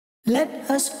Let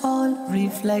us all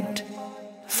reflect.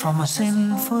 From a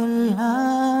sinful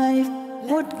life,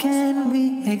 what can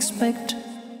we expect?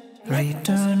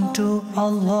 Return to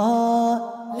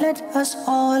Allah. Let us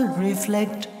all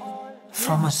reflect.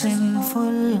 From a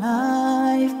sinful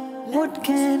life, what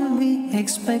can we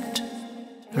expect?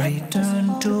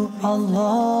 Return to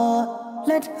Allah.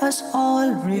 Let us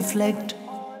all reflect.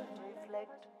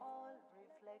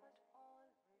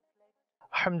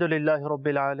 Alhamdulillahi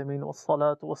Rabbil Alameen,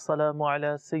 wassalatu wassalamu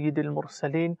ala Sayyidil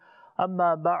Mursaleen,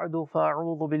 amma ba'du,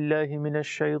 fa'a'udhu billahi minash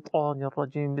shaytanir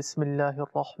rajim, bismillahir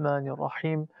rahmanir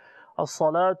rahim.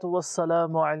 As-salatu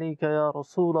wassalamu alayka ya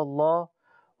Rasulallah,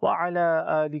 wa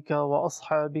ala alika wa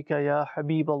ashabika ya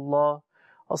Habiballah.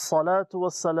 As-salatu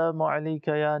wassalamu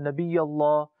alayka ya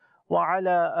Nabiyallah, wa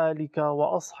ala alika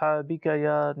wa ashabika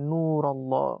ya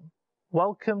Noorallah.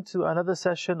 Welcome to another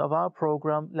session of our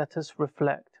program, Let Us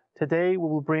Reflect. Today we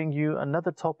will bring you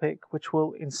another topic which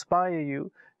will inspire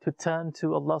you to turn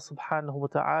to Allah subhanahu wa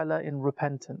ta'ala in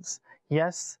repentance.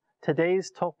 Yes, today's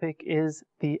topic is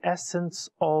the essence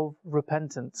of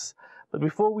repentance. But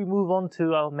before we move on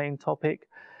to our main topic,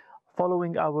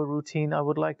 following our routine, I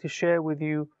would like to share with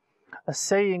you a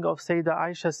saying of Sayyidah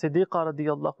Aisha Siddiqa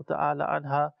radiyallahu ta'ala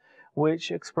anha, which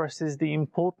expresses the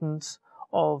importance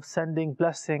of sending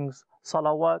blessings,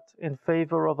 salawat, in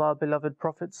favor of our beloved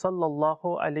Prophet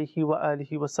sallallahu alayhi wa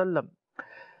alihi wasallam.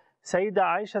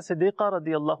 Sayyidah Aisha Siddiqa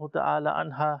radiyallahu ta'ala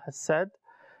anha has said,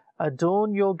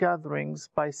 adorn your gatherings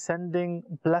by sending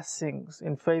blessings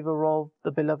in favor of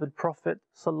the beloved Prophet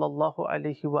sallallahu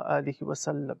alayhi wa alihi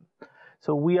wasallam.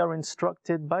 So we are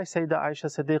instructed by Sayyidah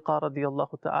Aisha Siddiqa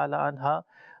radiyallahu ta'ala anha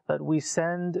that we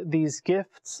send these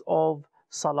gifts of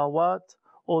salawat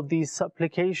or these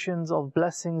supplications of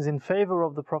blessings in favor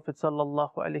of the Prophet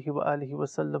sallallahu alaihi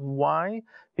wasallam. Why?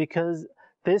 Because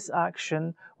this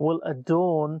action will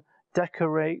adorn,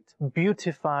 decorate,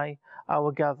 beautify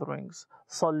our gatherings.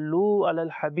 Sallu ala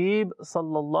al-Habib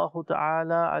sallallahu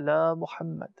ta'ala ala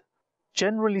Muhammad.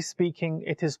 Generally speaking,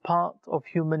 it is part of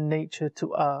human nature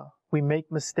to err. We make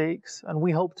mistakes and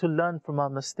we hope to learn from our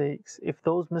mistakes. If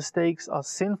those mistakes are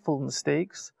sinful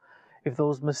mistakes, if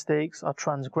those mistakes are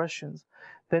transgressions,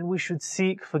 then we should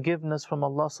seek forgiveness from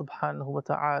Allah subhanahu wa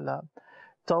ta'ala.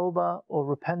 Tawbah or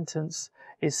repentance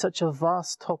is such a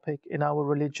vast topic in our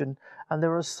religion, and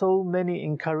there are so many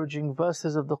encouraging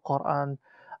verses of the Quran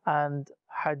and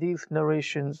hadith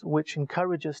narrations which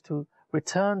encourage us to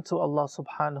return to Allah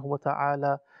subhanahu wa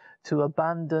ta'ala, to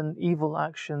abandon evil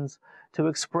actions, to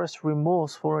express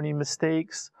remorse for any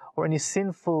mistakes or any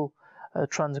sinful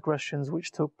transgressions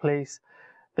which took place.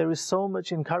 There is so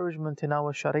much encouragement in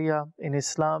our Sharia, in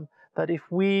Islam, that if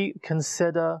we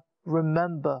consider,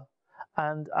 remember,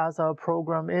 and as our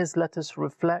program is, let us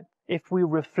reflect. If we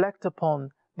reflect upon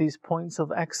these points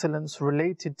of excellence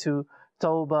related to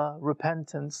tawbah,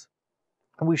 repentance,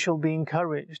 we shall be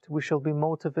encouraged, we shall be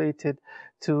motivated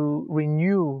to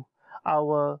renew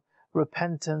our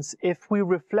repentance if we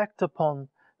reflect upon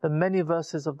the many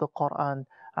verses of the Quran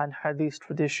and hadith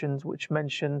traditions which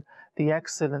mention the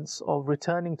excellence of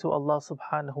returning to Allah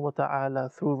subhanahu wa ta'ala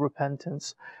through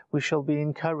repentance. We shall be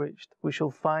encouraged. We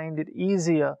shall find it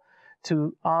easier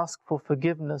to ask for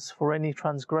forgiveness for any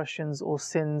transgressions or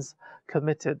sins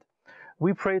committed.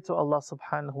 We pray to Allah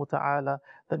subhanahu wa ta'ala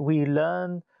that we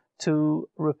learn to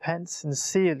repent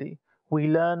sincerely. We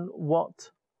learn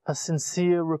what a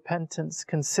sincere repentance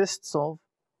consists of,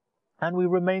 and we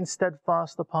remain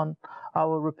steadfast upon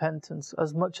our repentance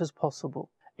as much as possible.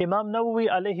 Imam Nawawi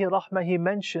alayhi rahmah, he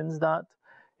mentions that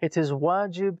it is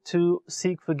wajib to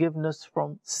seek forgiveness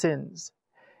from sins.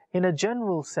 In a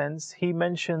general sense, he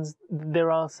mentions there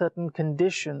are certain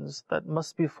conditions that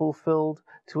must be fulfilled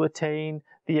to attain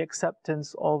the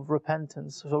acceptance of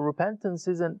repentance. So repentance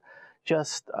isn't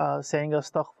just saying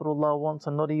astaghfirullah once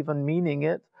and not even meaning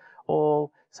it, or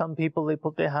some people, they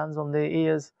put their hands on their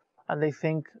ears and they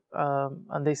think,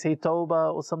 and they say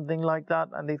tawbah or something like that,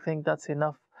 and they think that's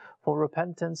enough for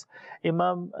repentance.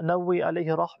 Imam Nawawi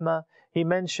alayhi rahmah, he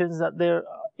mentions that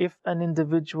if an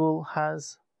individual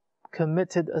has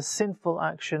committed a sinful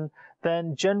action,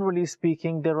 then generally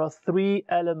speaking, there are three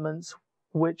elements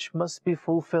which must be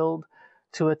fulfilled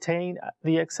to attain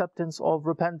the acceptance of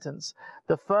repentance.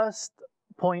 The first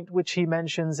point which he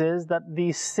mentions is that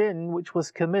the sin which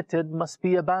was committed must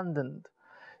be abandoned.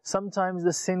 Sometimes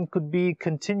the sin could be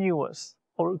continuous,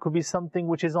 or it could be something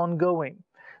which is ongoing.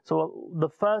 So the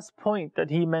first point that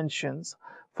he mentions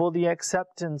for the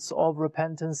acceptance of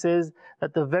repentance is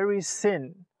that the very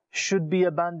sin should be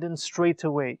abandoned straight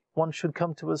away. One should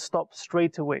come to a stop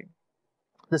straight away.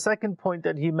 The second point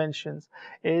that he mentions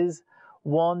is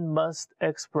one must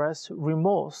express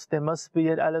remorse. There must be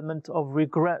an element of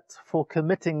regret for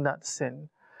committing that sin.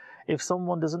 If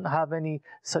someone doesn't have any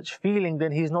such feeling,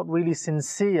 then he's not really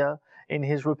sincere in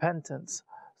his repentance.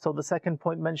 So the second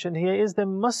point mentioned here is there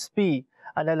must be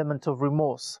an element of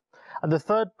remorse. And the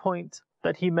third point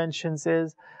that he mentions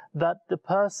is that the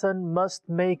person must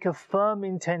make a firm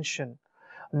intention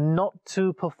not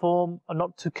to perform or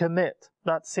not to commit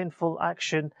that sinful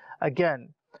action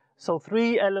again. So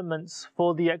three elements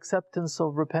for the acceptance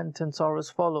of repentance are as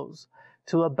follows: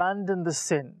 to abandon the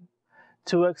sin,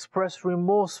 to express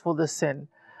remorse for the sin,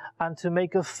 and to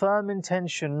make a firm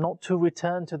intention not to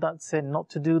return to that sin, not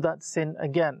to do that sin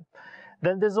again.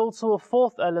 Then there's also a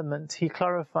fourth element he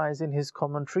clarifies in his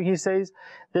commentary. He says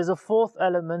there's a fourth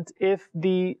element if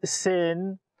the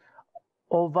sin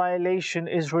or violation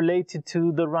is related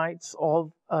to the rights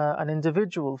of an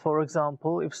individual. For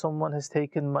example, if someone has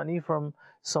taken money from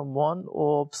someone,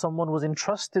 or someone was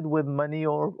entrusted with money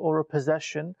or a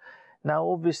possession, now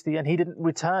obviously, and he didn't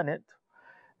return it,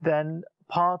 then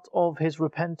part of his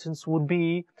repentance would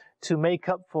be to make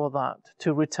up for that,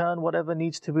 to return whatever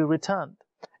needs to be returned.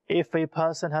 If a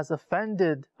person has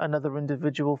offended another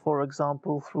individual, for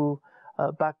example, through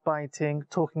backbiting,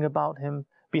 talking about him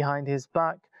behind his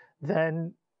back,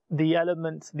 then the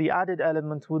added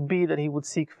element would be that he would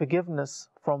seek forgiveness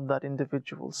from that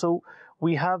individual. So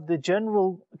we have the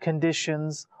general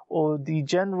conditions or the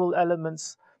general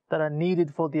elements that are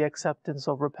needed for the acceptance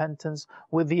of repentance,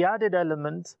 with the added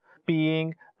element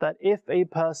being that if a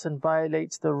person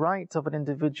violates the right of an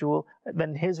individual,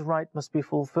 then his right must be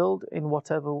fulfilled in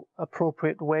whatever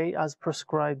appropriate way as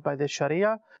prescribed by the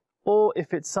Sharia. Or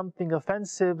if it's something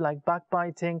offensive like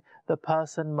backbiting, the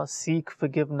person must seek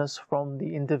forgiveness from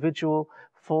the individual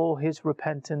for his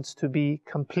repentance to be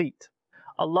complete.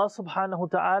 Allah subhanahu wa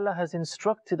ta'ala has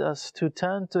instructed us to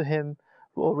turn to Him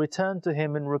or return to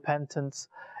Him in repentance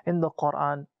in the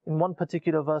Quran. In one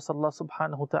particular verse, Allah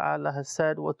subhanahu wa ta'ala has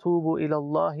said, وَتُوبُوا إِلَى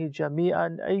اللَّهِ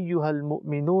جَمِيعًا أَيُّهَا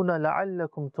الْمُؤْمِنُونَ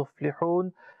لَعَلَّكُمْ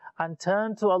تُفْلِحُونَ. And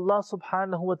turn to Allah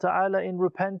subhanahu wa ta'ala in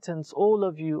repentance, all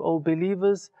of you, O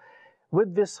believers,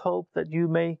 with this hope that you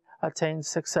may attain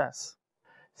success.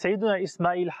 Sayyidina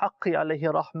Ismail Haqqi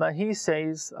alayhi rahmah, he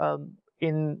says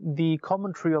in the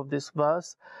commentary of this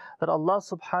verse that Allah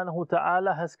subhanahu wa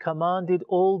ta'ala has commanded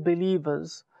all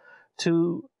believers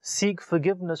to seek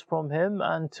forgiveness from Him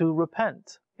and to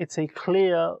repent. It's a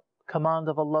clear command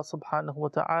of Allah subhanahu wa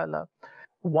ta'ala.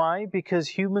 Why? Because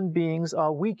human beings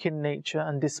are weak in nature,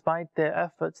 and despite their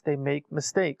efforts they make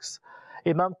mistakes.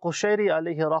 Imam Qushayri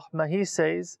alayhi rahmah, he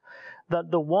says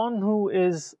that the one who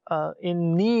is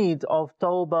in need of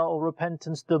tawbah or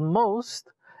repentance the most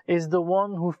is the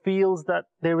one who feels that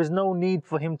there is no need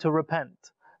for him to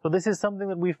repent. So this is something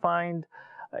that we find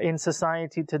in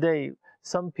society today.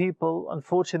 Some people,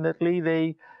 unfortunately,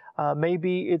 they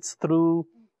maybe it's through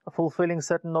fulfilling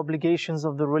certain obligations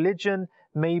of the religion,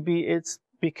 maybe it's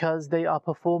because they are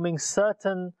performing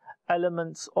certain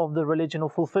elements of the religion or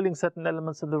fulfilling certain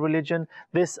elements of the religion.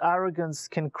 This arrogance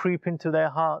can creep into their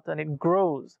heart and it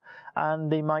grows,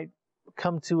 and they might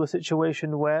come to a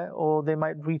situation where, or they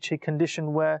might reach a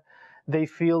condition where they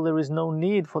feel there is no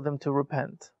need for them to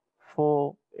repent,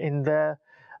 for in their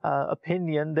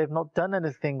opinion they've not done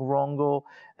anything wrong or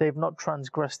they've not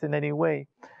transgressed in any way.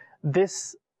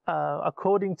 This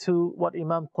according to what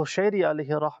Imam Qushayri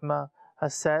alayhi rahmah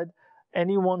has said,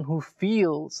 anyone who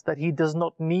feels that he does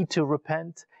not need to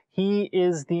repent, he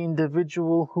is the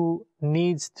individual who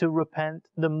needs to repent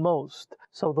the most.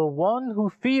 So the one who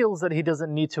feels that he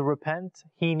doesn't need to repent,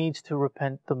 he needs to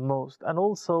repent the most. And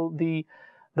also the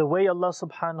way Allah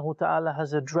subhanahu wa ta'ala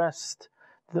has addressed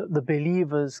the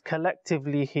believers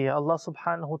collectively here. Allah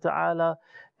subhanahu wa ta'ala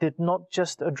did not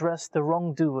just address the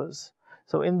wrongdoers.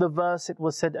 So in the verse it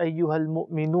was said, أَيُّهَا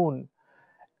الْمُؤْمِنُونَ.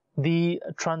 The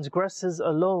transgressors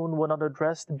alone were not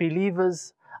addressed,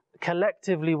 believers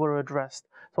collectively were addressed.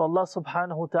 So Allah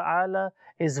subhanahu wa ta'ala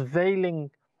is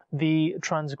veiling the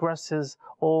transgressors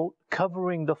or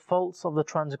covering the faults of the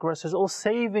transgressors or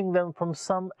saving them from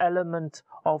some element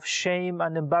of shame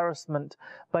and embarrassment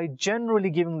by generally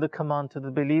giving the command to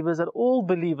the believers that all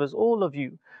believers, all of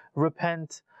you,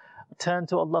 repent, turn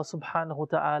to Allah subhanahu wa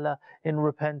ta'ala in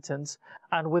repentance.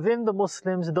 And within the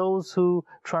Muslims, those who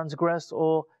transgress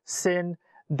or sin,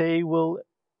 they will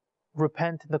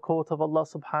repent in the court of Allah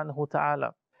subhanahu wa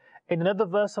ta'ala. In another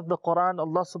verse of the Quran,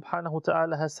 Allah subhanahu wa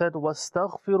ta'ala has said,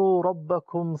 وَاسْتَغْفِرُوا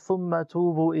رَبَّكُمْ ثُمَّ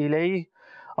تُوبُوا إِلَيْهِ.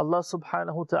 Allah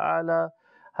subhanahu wa ta'ala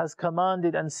has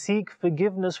commanded, and seek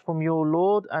forgiveness from your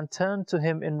Lord and turn to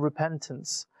Him in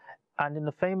repentance. And in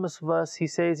the famous verse He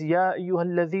says, يَا أَيُّهَا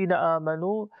الَّذِينَ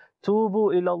آمَنُوا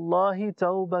Tubu ilallahi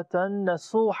tawbatan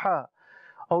nasuha.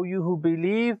 O you who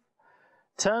believe,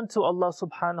 turn to Allah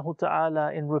subhanahu wa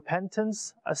ta'ala in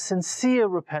repentance, a sincere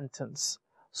repentance.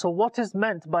 So what is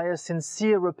meant by a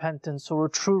sincere repentance or a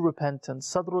true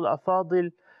repentance? Sadrul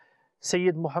Afadil,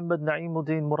 Sayyid Muhammad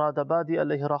Na'imuddin Muradabadi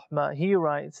alayhi rahmah, he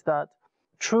writes that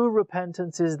true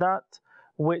repentance is that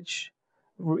which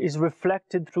is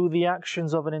reflected through the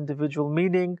actions of an individual,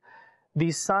 meaning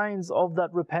the signs of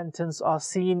that repentance are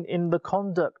seen in the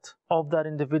conduct of that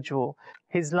individual.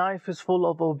 His life is full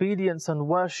of obedience and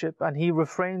worship, and he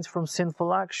refrains from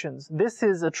sinful actions. This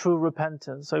is a true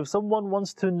repentance. So if someone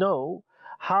wants to know,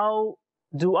 how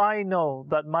do I know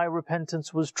that my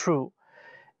repentance was true?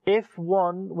 If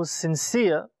one was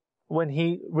sincere when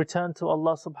he returned to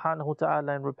Allah subhanahu wa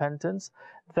ta'ala in repentance,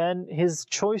 then his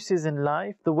choices in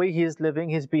life, the way he is living,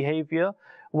 his behavior,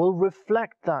 will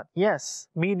reflect that. Yes,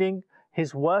 meaning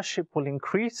his worship will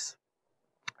increase,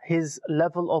 his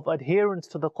level of adherence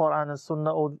to the Quran and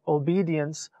Sunnah or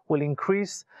obedience will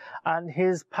increase, and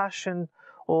his passion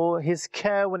or his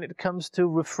care when it comes to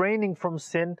refraining from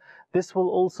sin, this will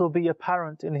also be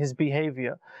apparent in his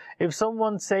behavior. If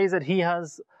someone says that he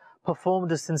has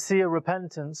performed a sincere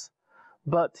repentance,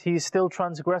 but he's still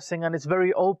transgressing and it's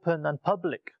very open and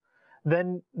public,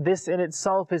 then this in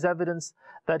itself is evidence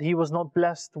that he was not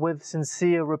blessed with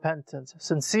sincere repentance.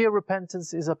 Sincere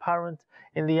repentance is apparent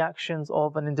in the actions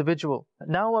of an individual.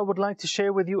 Now I would like to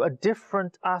share with you a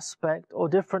different aspect or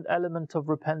different element of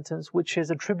repentance which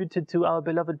is attributed to our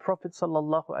beloved Prophet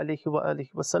sallallahu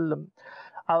alaihi wasallam.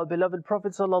 Our beloved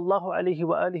Prophet sallallahu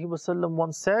alaihi wasallam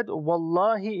once said,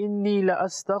 "Wallahi inni la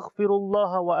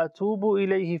astaghfirullah wa atubu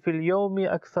ilayhi fil yawmi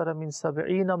akthara min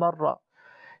 70 marra."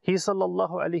 He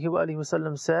sallallahu alaihi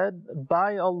wasallam said,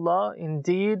 "By Allah,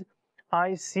 indeed,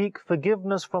 I seek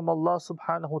forgiveness from Allah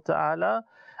subhanahu wa ta'ala,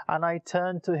 and I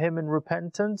turn to Him in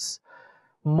repentance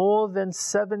more than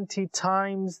 70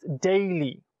 times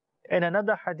daily." In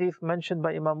another hadith mentioned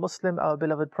by Imam Muslim, our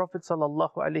beloved Prophet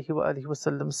sallallahu alaihi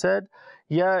wasallam said,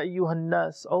 "Ya ayyuhan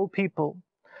nas, O people,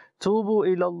 tubu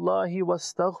ilallahi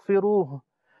wastaghfiruh."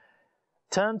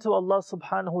 Turn to Allah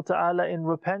subhanahu wa ta'ala in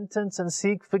repentance and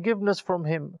seek forgiveness from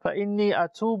Him. فَإِنِّي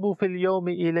أَتُوبُ فِي الْيَوْمِ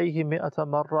إِلَيْهِ مِئَةَ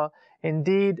مَرَّةٍ.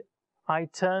 Indeed, I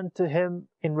turn to Him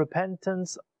in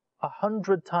repentance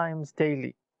 100 times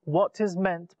daily. What is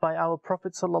meant by our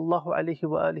Prophet sallallahu alaihi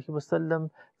wasallam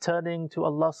turning to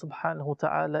Allah subhanahu wa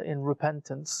ta'ala in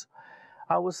repentance?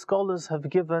 Our scholars have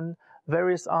given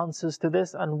various answers to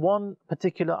this, and one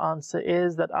particular answer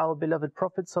is that our beloved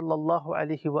Prophet sallallahu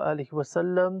alaihi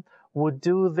wasallam would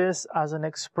do this as an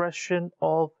expression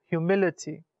of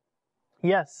humility.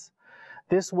 Yes,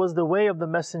 this was the way of the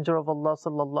Messenger of Allah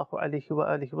sallallahu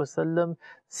alaihi wasallam,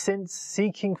 since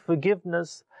seeking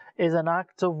forgiveness is an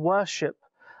act of worship.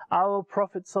 Our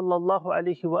Prophet sallallahu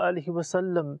alaihi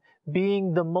wasallam,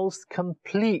 being the most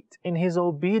complete in his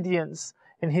obedience,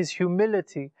 in his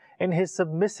humility, in his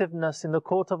submissiveness in the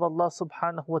court of Allah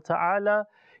subhanahu wa ta'ala,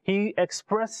 he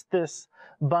expressed this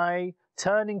by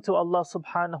turning to Allah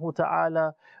subhanahu wa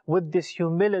ta'ala with this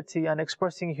humility and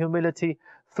expressing humility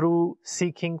through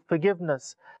seeking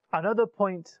forgiveness. Another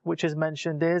point which is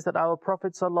mentioned is that our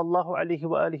Prophet sallallahu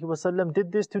alaihi wasallam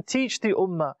did this to teach the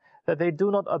ummah that they do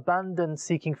not abandon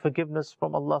seeking forgiveness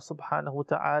from Allah subhanahu wa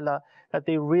ta'ala, that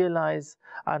they realize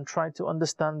and try to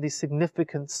understand the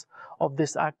significance of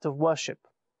this act of worship.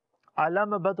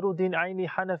 Allama Badruddin Aini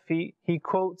Hanafi, he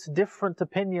quotes different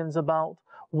opinions about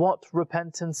what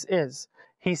repentance is.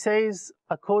 He says,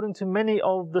 according to many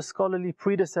of the scholarly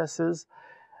predecessors,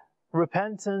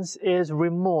 repentance is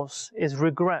remorse, is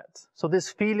regret. So this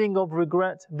feeling of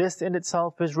regret, this in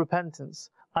itself is repentance.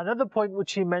 Another point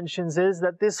which he mentions is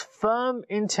that this firm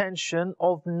intention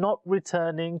of not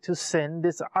returning to sin,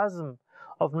 this azm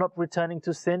of not returning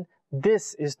to sin,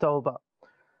 this is tawbah.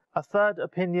 A third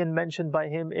opinion mentioned by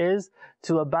him is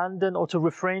to abandon or to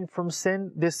refrain from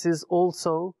sin. This is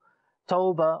also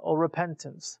tawbah or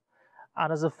repentance.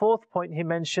 And as a fourth point, he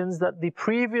mentions that the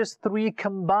previous three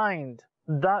combined,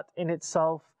 that in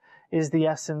itself is the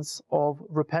essence of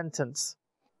repentance.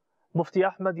 Mufti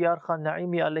Ahmad Yar Khan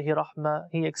Naimi alayhi rahmah,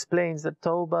 he explains that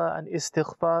tawbah and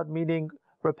istighfar, meaning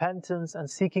repentance and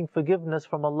seeking forgiveness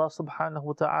from Allah subhanahu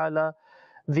wa ta'ala,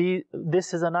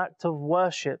 this is an act of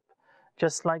worship,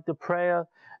 just like the prayer,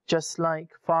 just like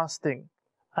fasting.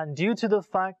 And due to the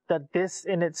fact that this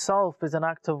in itself is an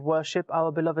act of worship, our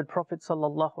beloved Prophet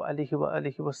sallallahu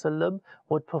alaihi wasallam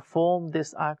would perform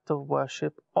this act of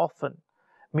worship often,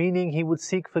 meaning he would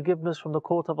seek forgiveness from the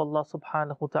court of Allah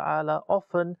subhanahu wa ta'ala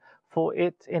often, for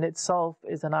it in itself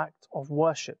is an act of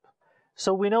worship.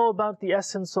 So we know about the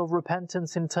essence of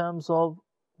repentance in terms of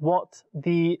what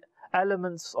the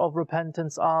elements of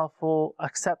repentance are for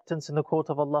acceptance in the court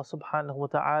of Allah subhanahu wa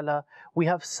ta'ala. We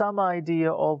have some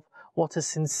idea of what a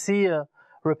sincere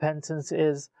repentance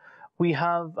is. We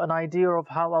have an idea of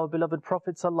how our beloved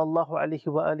Prophet sallallahu alaihi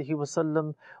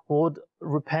wasallam would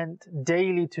repent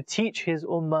daily to teach his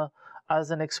ummah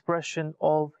as an expression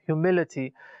of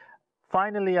humility.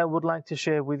 Finally, I would like to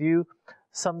share with you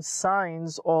some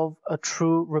signs of a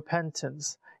true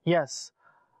repentance. Yes,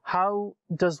 how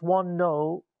does one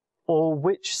know, or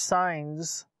which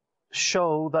signs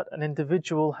show that an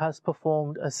individual has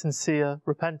performed a sincere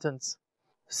repentance?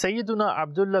 Sayyiduna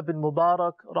Abdullah bin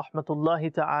Mubarak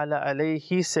rahmatullahi ta'ala alayhi,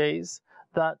 he says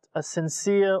that a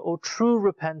sincere or true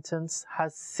repentance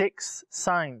has 6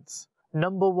 signs.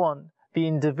 Number 1, the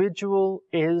individual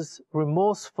is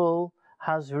remorseful,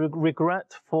 has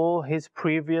regret for his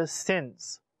previous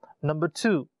sins. Number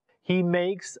 2, he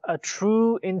makes a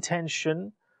true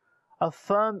intention, a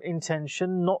firm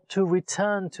intention not to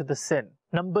return to the sin.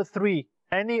 Number 3,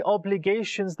 any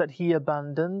obligations that he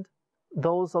abandoned,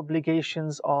 those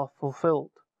obligations are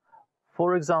fulfilled.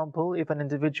 For example, if an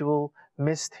individual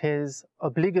missed his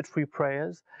obligatory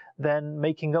prayers, then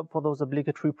making up for those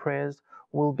obligatory prayers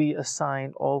will be a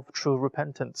sign of true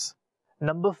repentance.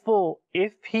 Number 4,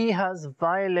 if he has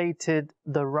violated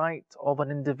the right of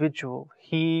an individual,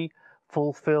 he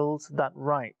fulfills that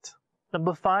right.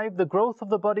 Number 5, the growth of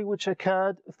the body which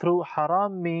occurred through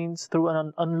haram means, through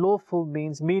an unlawful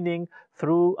means, meaning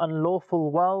through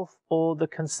unlawful wealth or the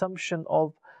consumption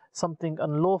of something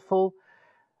unlawful,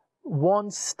 one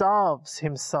starves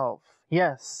himself.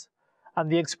 Yes,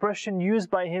 and the expression used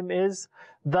by him is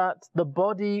that the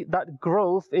body, that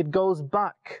growth, it goes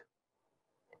back.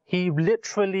 He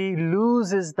literally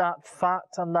loses that fat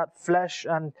and that flesh,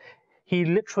 and he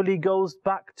literally goes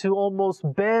back to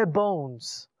almost bare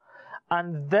bones.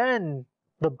 And then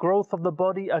the growth of the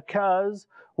body occurs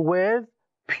with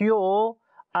pure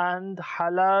and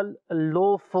halal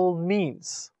lawful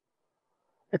means.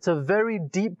 It's a very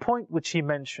deep point which he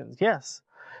mentions. Yes.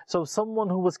 So someone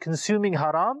who was consuming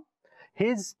haram,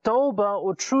 his tawbah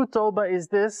or true tawbah is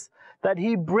this, that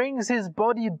he brings his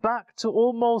body back to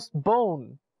almost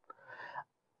bone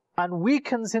and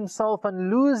weakens himself and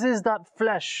loses that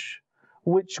flesh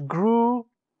which grew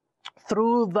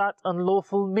through that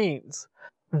unlawful means.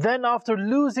 Then after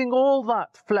losing all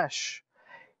that flesh,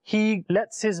 he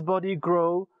lets his body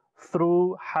grow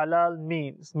through halal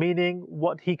means, meaning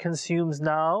what he consumes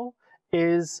now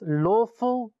is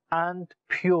lawful and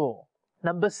pure.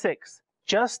 Number 6,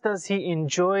 just as he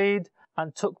enjoyed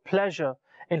and took pleasure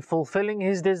in fulfilling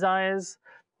his desires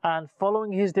and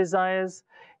following his desires,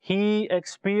 he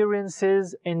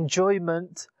experiences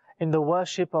enjoyment in the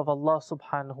worship of Allah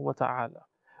subhanahu wa ta'ala.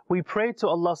 We pray to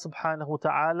Allah subhanahu wa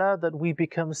ta'ala that we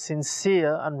become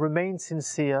sincere and remain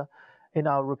sincere in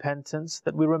our repentance,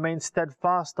 that we remain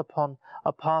steadfast upon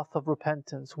a path of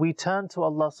repentance. We turn to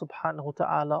Allah subhanahu wa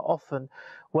ta'ala often,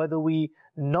 whether we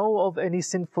know of any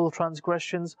sinful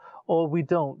transgressions or we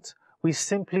don't. We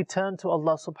simply turn to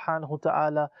Allah subhanahu wa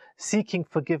ta'ala, seeking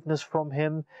forgiveness from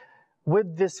Him,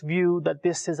 with this view that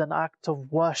this is an act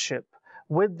of worship,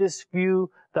 with this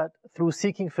view that through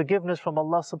seeking forgiveness from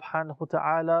Allah subhanahu wa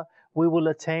ta'ala, we will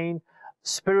attain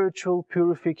spiritual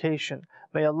purification.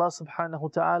 May Allah subhanahu wa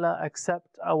ta'ala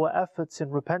accept our efforts in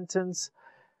repentance.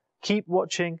 Keep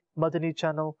watching Madani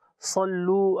Channel.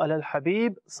 Sallu ala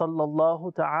al-Habib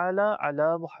sallallahu ta'ala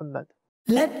ala Muhammad.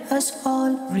 Let us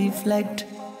all reflect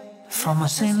from a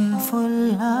sinful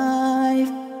life.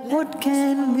 What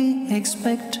can we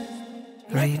expect?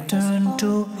 Return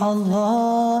to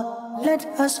Allah. Let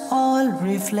us all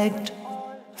reflect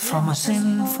from a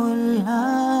sinful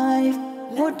life.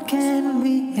 What can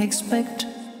we expect?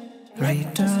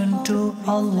 Return to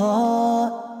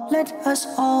Allah. Let us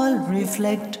all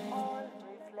reflect